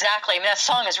 Exactly. That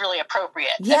song is really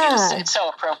appropriate. Yeah. It's so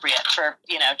appropriate for,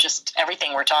 just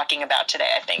everything we're talking about today,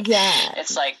 I think. Yeah.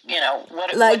 It's like,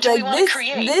 what do we want to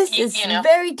create? This is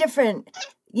very different,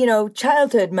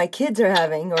 childhood my kids are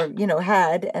having, or,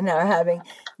 had and are having,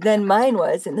 than mine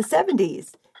was in the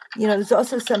 70s. There's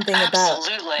also something about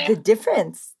the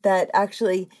difference that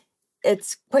actually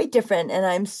it's quite different. And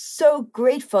I'm so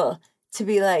grateful to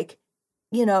be like,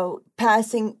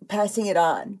 passing it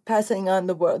on, passing on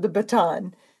the world, the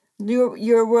baton.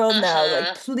 Your world now,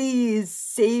 like, please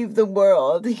save the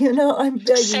world. I'm begging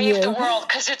you. Save the world,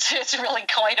 because it's really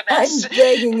quite a mess. I'm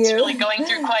begging you. It's really going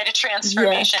through quite a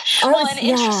transformation.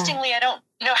 Interestingly, I don't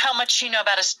know how much you know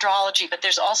about astrology, but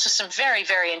there's also some very,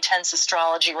 very intense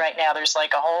astrology right now. There's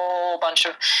like a whole bunch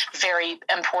of very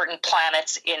important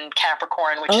planets in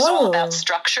Capricorn, which is all about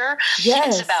structure.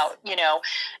 Yes. It's about,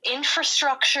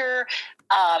 infrastructure,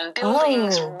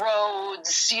 buildings,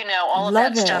 roads, all of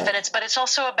that stuff. And it's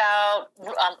also about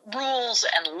rules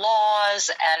and laws,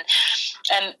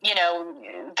 and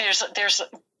there's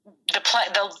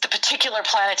the particular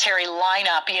planetary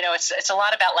lineup. It's a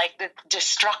lot about like the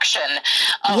destruction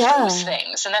of those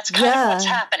things, and that's kind of what's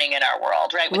happening in our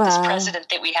world, right? With this president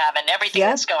that we have and everything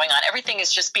that's going on, everything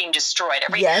is just being destroyed.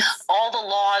 All the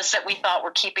laws that we thought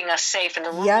were keeping us safe and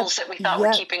the rules that we thought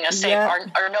were keeping us safe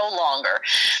are no longer.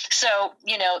 So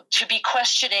to be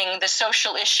questioning the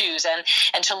social issues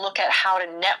and to look at how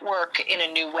to network in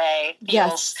a new way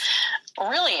feels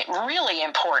really, really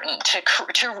important to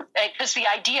because the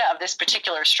idea of this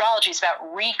particular astrology is about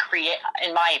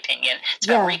in my opinion, it's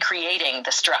about recreating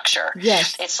the structure.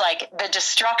 Yes. It's like the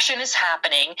destruction is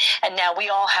happening, and now we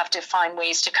all have to find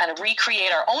ways to kind of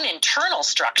recreate our own internal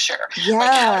structure. Yeah.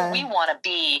 Like, how do we want to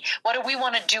be? What do we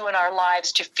want to do in our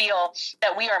lives to feel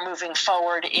that we are moving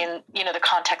forward in, the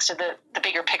context of the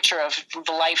bigger picture of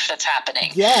the life that's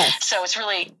happening? Yes. So it's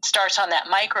really starts on that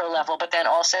micro level, but then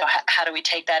also how do we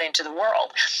take that into the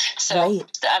world? So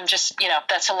I'm just,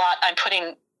 that's a lot. I'm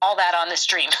putting all that on this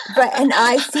dream. Right. And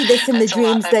I see this in the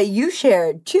dreams that you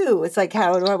shared too. It's like,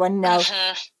 how do I want to now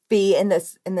be in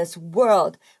this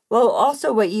world? Well,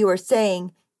 also what you were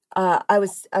saying, I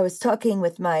was talking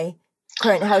with my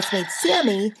current housemate,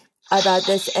 Sammy, about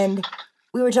this, and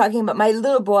we were talking about my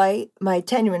little boy, my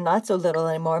 10-year-old, not so little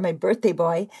anymore, my birthday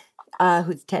boy,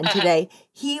 who's 10 today.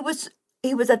 He was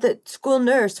at the school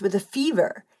nurse with a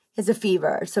fever. He has a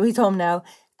fever, so he's home now.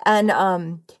 And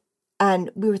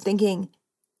we were thinking,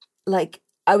 like,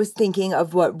 I was thinking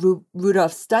of what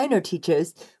Rudolf Steiner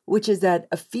teaches, which is that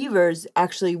a fever is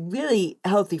actually really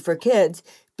healthy for kids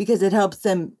because it helps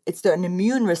them, it's an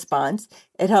immune response.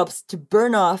 It helps to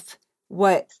burn off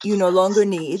what you no longer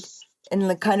need, and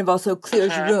it kind of also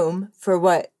clears room for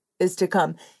what is to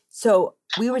come. So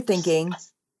we were thinking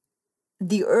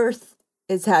the earth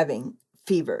is having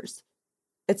fevers.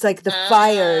 It's like the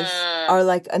fires are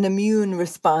like an immune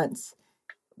response,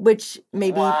 which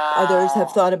maybe others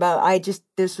have thought about.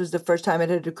 This was the first time it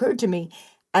had occurred to me.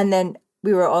 And then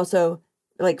we were also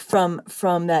like from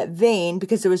that vein,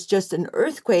 because there was just an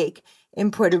earthquake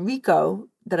in Puerto Rico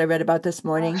that I read about this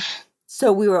morning.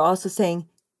 So we were also saying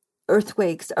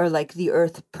earthquakes are like the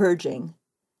earth purging.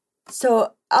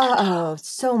 So,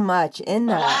 so much in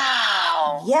that.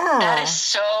 Wow. Yeah. That is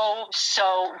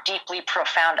so deeply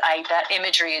profound. That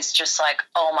imagery is just like,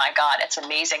 oh my God, it's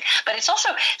amazing. But it's also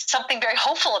something very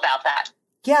hopeful about that.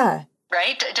 Yeah.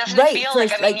 Right? Doesn't it feel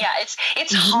like,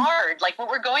 it's hard. Like what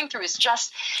we're going through is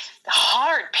just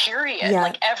hard, period. Yeah.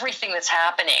 Like everything that's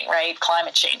happening, right?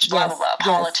 Climate change, blah, blah, blah,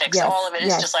 politics, all of it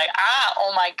is just like,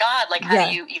 oh my God, like how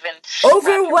do you even...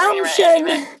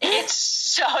 Overwhelmation.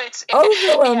 It's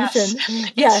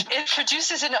overwhelmation. Yes. It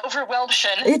produces an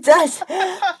overwhelmation. It does.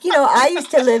 I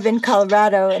used to live in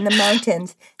Colorado in the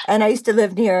mountains, and I used to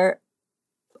live near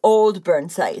old burn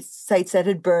sites that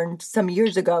had burned some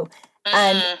years ago.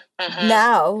 And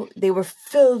now they were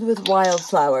filled with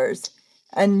wildflowers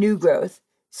and new growth.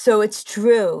 So it's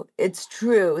true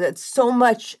that so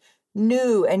much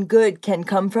new and good can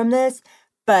come from this.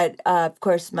 But of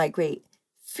course, my great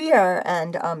fear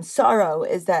and sorrow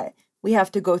is that we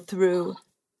have to go through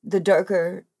the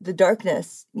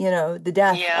darkness, the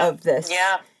death of this,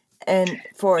 and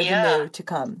for the new to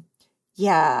come.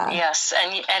 Yeah. Yes,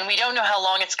 and we don't know how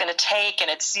long it's going to take, and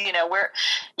it's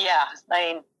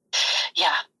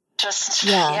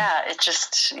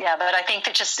but I think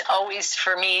that just always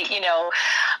for me,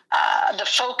 the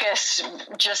focus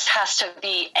just has to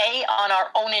be on our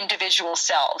own individual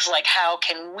selves. Like, how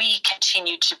can we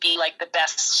continue to be like the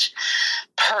best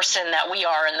person that we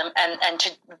are, and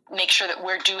to make sure that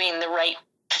we're doing the right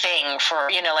thing for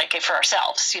for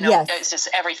ourselves. Is this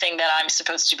everything that I'm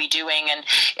supposed to be doing, and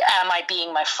am I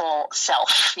being my full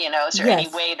self? Is there any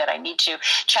way that I need to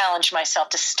challenge myself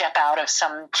to step out of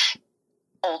some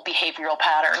old behavioral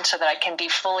pattern so that I can be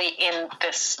fully in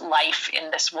this life,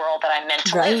 in this world that I'm meant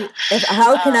to live.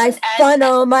 How can I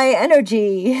funnel my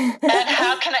energy? And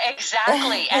how can I,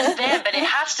 exactly. But it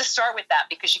has to start with that,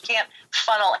 because you can't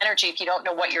funnel energy if you don't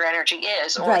know what your energy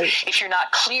is, or if you're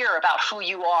not clear about who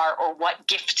you are or what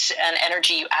gifts and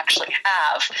energy you actually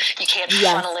have. You can't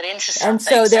funnel it into something. And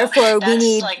so therefore we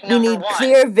need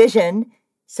clear vision.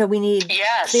 So we need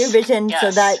clear vision. So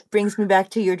that brings me back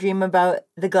to your dream about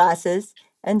the glasses.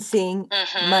 And seeing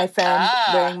my friend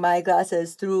wearing my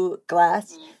glasses through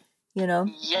glass,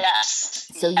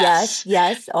 Yes. So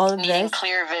yes, all of needing this.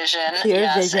 Clear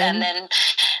vision.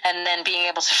 And then being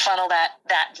able to funnel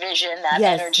that vision, that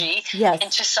energy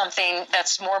into something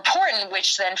that's more important,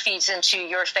 which then feeds into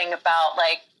your thing about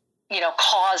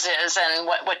causes and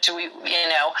what do we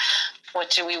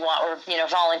want, or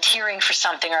volunteering for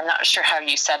something, or I'm not sure how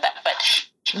you said that, but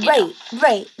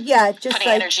Right. Yeah, just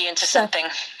putting energy into something.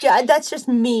 Yeah, that's just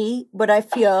me. What I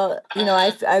feel,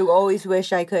 I always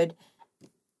wish I could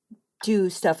do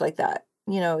stuff like that.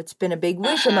 It's been a big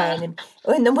wish of mine.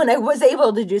 And then when I was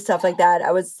able to do stuff like that,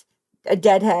 I was a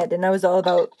deadhead, and I was all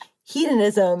about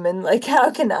hedonism and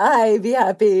how can I be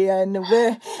happy, and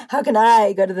how can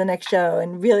I go to the next show,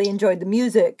 and really enjoyed the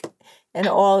music and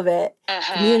all of it,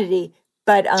 community.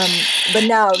 But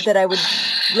now that I would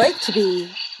like to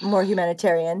be more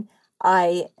humanitarian,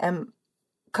 I am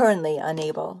currently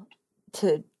unable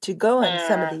to go on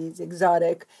some of these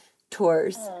exotic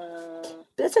tours.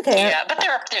 But it's okay. Yeah, but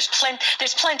there's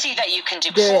plenty that you can do.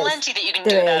 There Plenty is. that you can do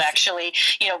There about is. actually,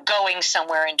 going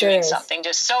somewhere and There doing is. something.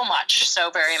 There's so much, so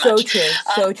very So much. true.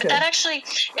 So But true. that actually,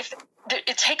 if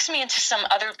it takes me into some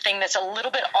other thing that's a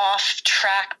little bit off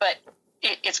track, but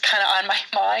it's kind of on my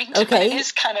mind. Okay. But it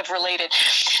is kind of related.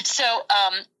 So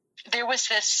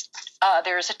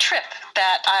there's a trip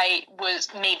that I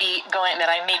may be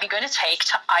going to take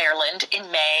to Ireland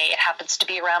in May. It happens to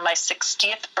be around my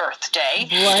 60th birthday.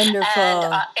 Wonderful.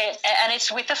 And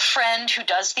it's with a friend who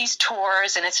does these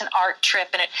tours, and it's an art trip,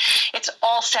 and it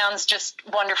all sounds just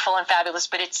wonderful and fabulous,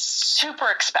 but it's super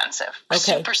expensive.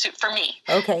 Okay. Super for me.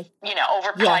 Okay.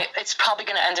 It's probably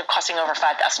going to end up costing over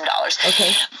 $5,000.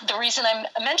 Okay. The reason I'm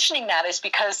mentioning that is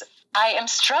because I am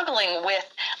struggling with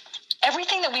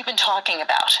everything that we've been talking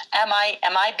about. Am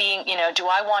I being, do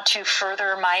I want to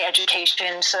further my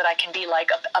education so that I can be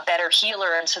like a better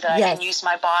healer, and so that I can use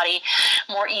my body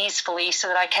more easily, so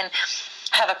that I can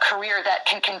have a career that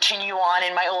can continue on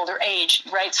in my older age,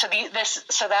 right? So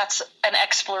that's an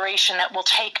exploration that will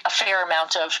take a fair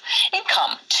amount of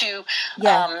income to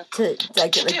do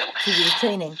the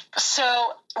training.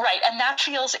 So, right, and that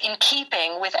feels in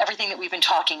keeping with everything that we've been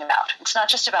talking about. It's not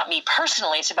just about me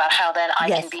personally, it's about how then I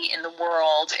can be in the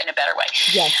world in a better way.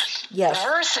 Yes.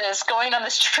 Versus going on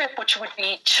this trip, which would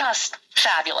be just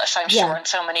fabulous, I'm sure, in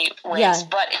so many ways.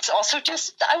 But it's also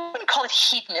just, I wouldn't call it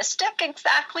hedonistic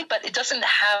exactly, but it doesn't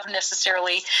have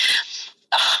necessarily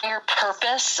a higher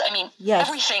purpose. I mean,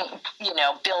 everything,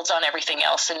 builds on everything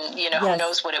else, and, who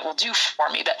knows what it will do for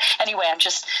me. But anyway, I'm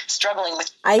just struggling with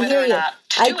whether or not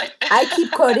to do it. I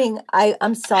keep quoting,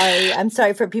 I'm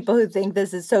sorry for people who think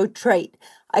this is so trite.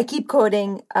 I keep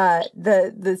quoting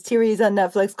the series on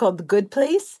Netflix called The Good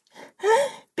Place,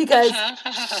 because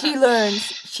she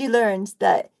learns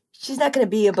that she's not going to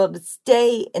be able to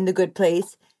stay in the good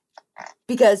place,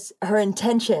 because her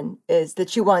intention is that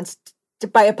she wants to,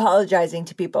 by apologizing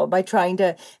to people, by trying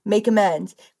to make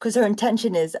amends, because her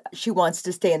intention is she wants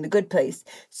to stay in the good place.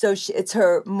 So it's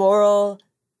her moral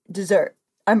dessert.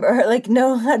 How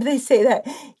do they say that?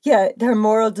 Yeah, her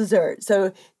moral dessert.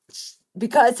 So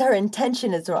because her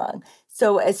intention is wrong,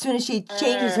 so as soon as she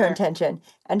changes her intention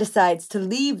and decides to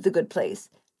leave the good place,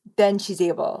 then she's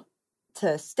able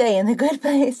to stay in the good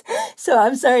place. So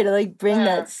I'm sorry to bring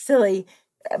that silly,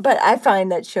 but I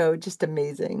find that show just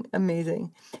amazing.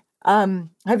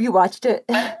 Have you watched it?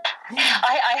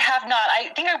 I have not.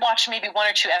 I think I watched maybe one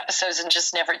or two episodes and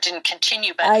just didn't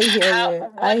continue. But I hear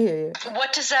you.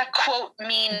 What does that quote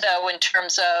mean, though, in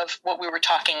terms of what we were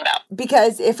talking about?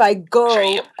 Because if I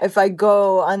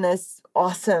go on this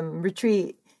awesome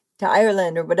retreat to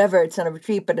Ireland or whatever, it's not a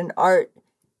retreat, but an art,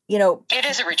 it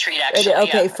is a retreat, actually.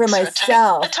 Okay, for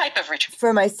myself. A type of retreat.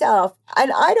 For myself,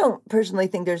 and I don't personally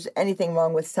think there's anything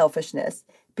wrong with selfishness.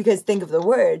 Because think of the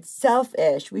word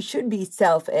selfish. We should be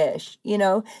selfish,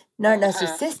 not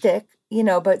narcissistic,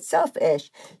 but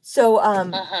selfish. So,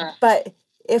 but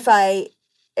if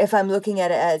I'm looking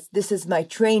at it as this is my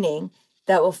training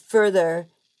that will further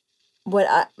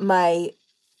what my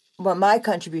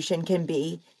contribution can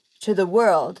be to the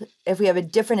world, if we have a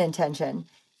different intention,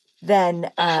 then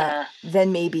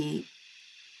maybe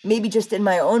just in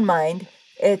my own mind,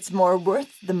 it's more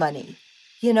worth the money,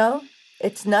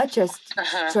 It's not just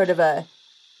sort of an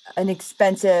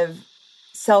expensive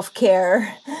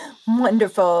self-care,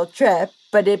 wonderful trip,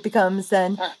 but it becomes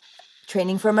then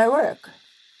training for my work.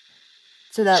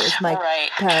 So that was my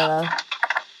parallel.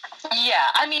 Yeah,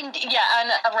 I mean,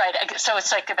 and right. So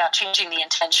it's about changing the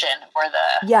intention or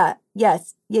the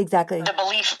yes, exactly. The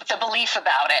belief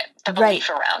about it, the belief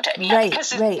around it. Yeah, right.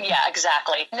 Yeah,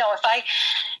 exactly. No,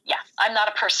 I'm not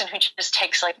a person who just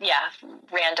takes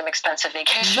random expensive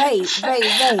vacations. Right.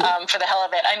 For the hell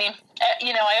of it. I mean,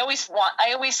 I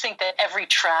always think that every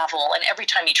travel and every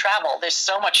time you travel, there's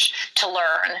so much to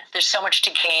learn. There's so much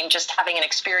to gain just having an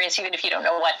experience, even if you don't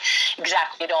know what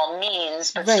exactly it all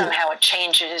means, but somehow it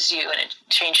changes you and it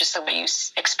changes the way you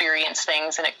experience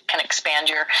things, and it can expand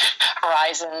your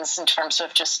horizons in terms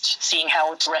of just seeing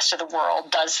how the rest of the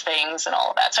world does things and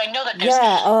all of that. So I know that there's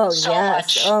so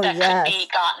much that could be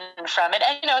gotten from it.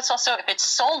 And, it's also, if it's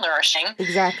soul nourishing,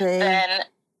 exactly, then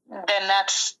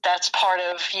that's part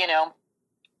of,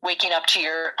 waking up to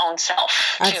your own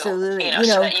self. Absolutely. Too,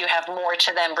 so that you have more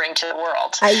to then bring to the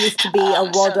world. I used to be a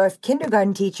Waldorf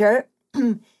kindergarten teacher,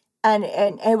 and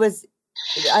it was,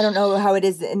 I don't know how it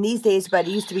is in these days, but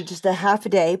it used to be just a half a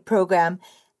day program.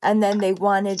 And then they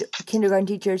wanted kindergarten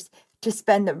teachers to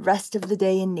spend the rest of the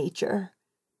day in nature.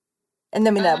 And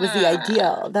I mean, that was the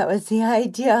ideal. That was the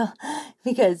ideal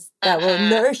because that will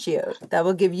nourish you. That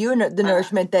will give you the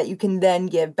nourishment that you can then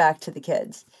give back to the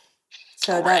kids.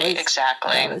 So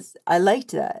exactly. I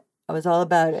liked that. I was all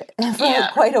about it for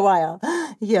quite a while.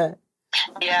 Yeah.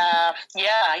 Yeah.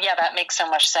 That makes so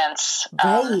much sense.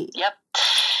 Right. Yep.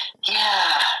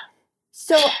 Yeah.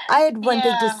 So I had one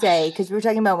thing to say, because we were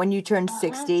talking about when you turned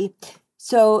 60.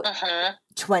 So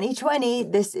 2020,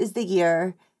 this is the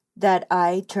year that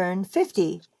I turned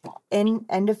 50 in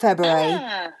end of February.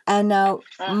 And now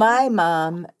my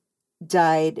mom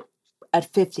died at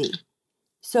 50.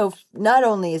 So not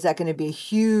only is that going to be a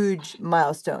huge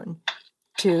milestone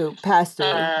to pass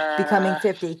through, becoming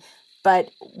 50, but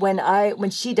when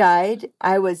she died,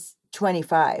 I was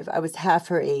 25. I was half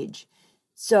her age.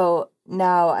 So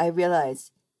now I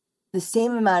realize the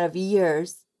same amount of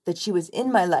years that she was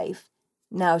in my life,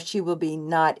 now she will be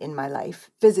not in my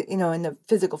life, in the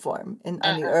physical form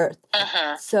on the earth.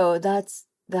 So that's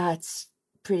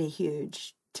pretty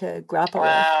huge to grapple with.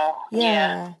 Wow.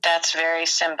 Yeah. That's very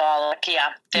symbolic. Yeah.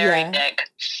 Very big.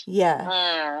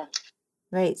 Yeah.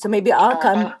 Right. So maybe I'll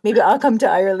come. Maybe I'll come to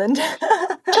Ireland.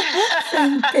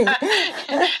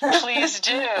 Please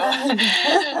do.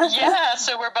 Yeah.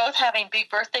 So we're both having big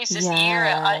birthdays this year,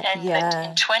 and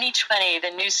in 2020, the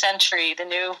new century, the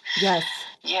new. Yes.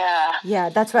 Yeah. Yeah.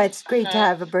 That's why it's great to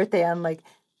have a birthday on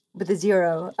with a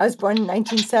 0. I was born in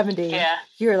 1970. Yeah.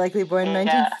 You were likely born in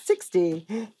 1960.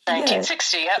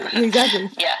 1960, yep. Exactly.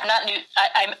 Yeah, not new.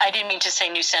 I didn't mean to say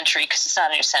new century because it's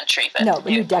not a new century, but no, a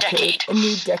new decade. A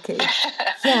new decade.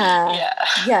 Yeah.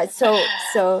 Yeah.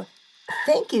 So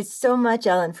thank you so much,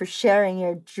 Ellen, for sharing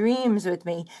your dreams with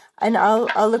me. And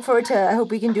I'll look forward to, I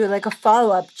hope we can do like a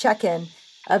follow-up check-in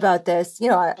about this.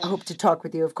 I hope to talk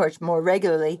with you, of course, more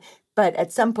regularly. But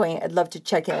at some point, I'd love to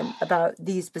check in about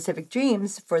these specific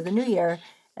dreams for the new year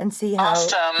and see how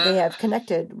they have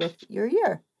connected with your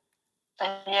year.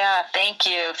 Yeah, thank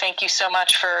you. Thank you so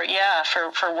much for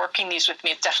working these with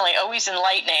me. It's definitely always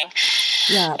enlightening.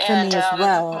 Yeah, for me as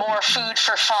well. More food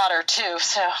for fodder, too,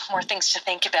 so more things to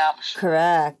think about.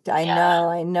 Correct. I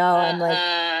know. I'm like,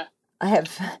 I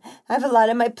have a lot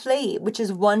on my plate, which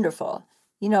is wonderful.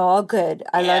 All good.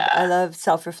 I love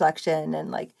self-reflection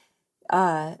and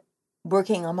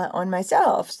working on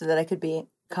myself so that I could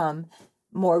become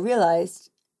more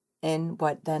realized in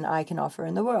what then I can offer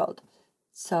in the world.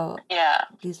 So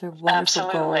these are wonderful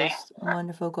goals.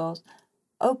 Wonderful goals.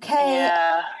 Okay.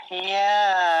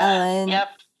 Yeah. Ellen. Yep.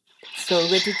 So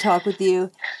good to talk with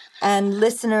you. And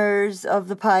listeners of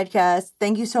the podcast,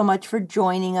 thank you so much for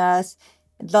joining us.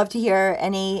 I'd love to hear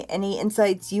any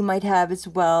insights you might have as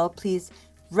well. Please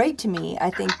write to me.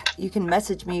 I think you can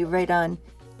message me right on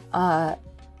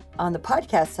the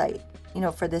podcast site,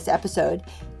 for this episode.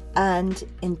 And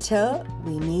until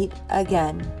we meet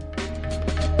again.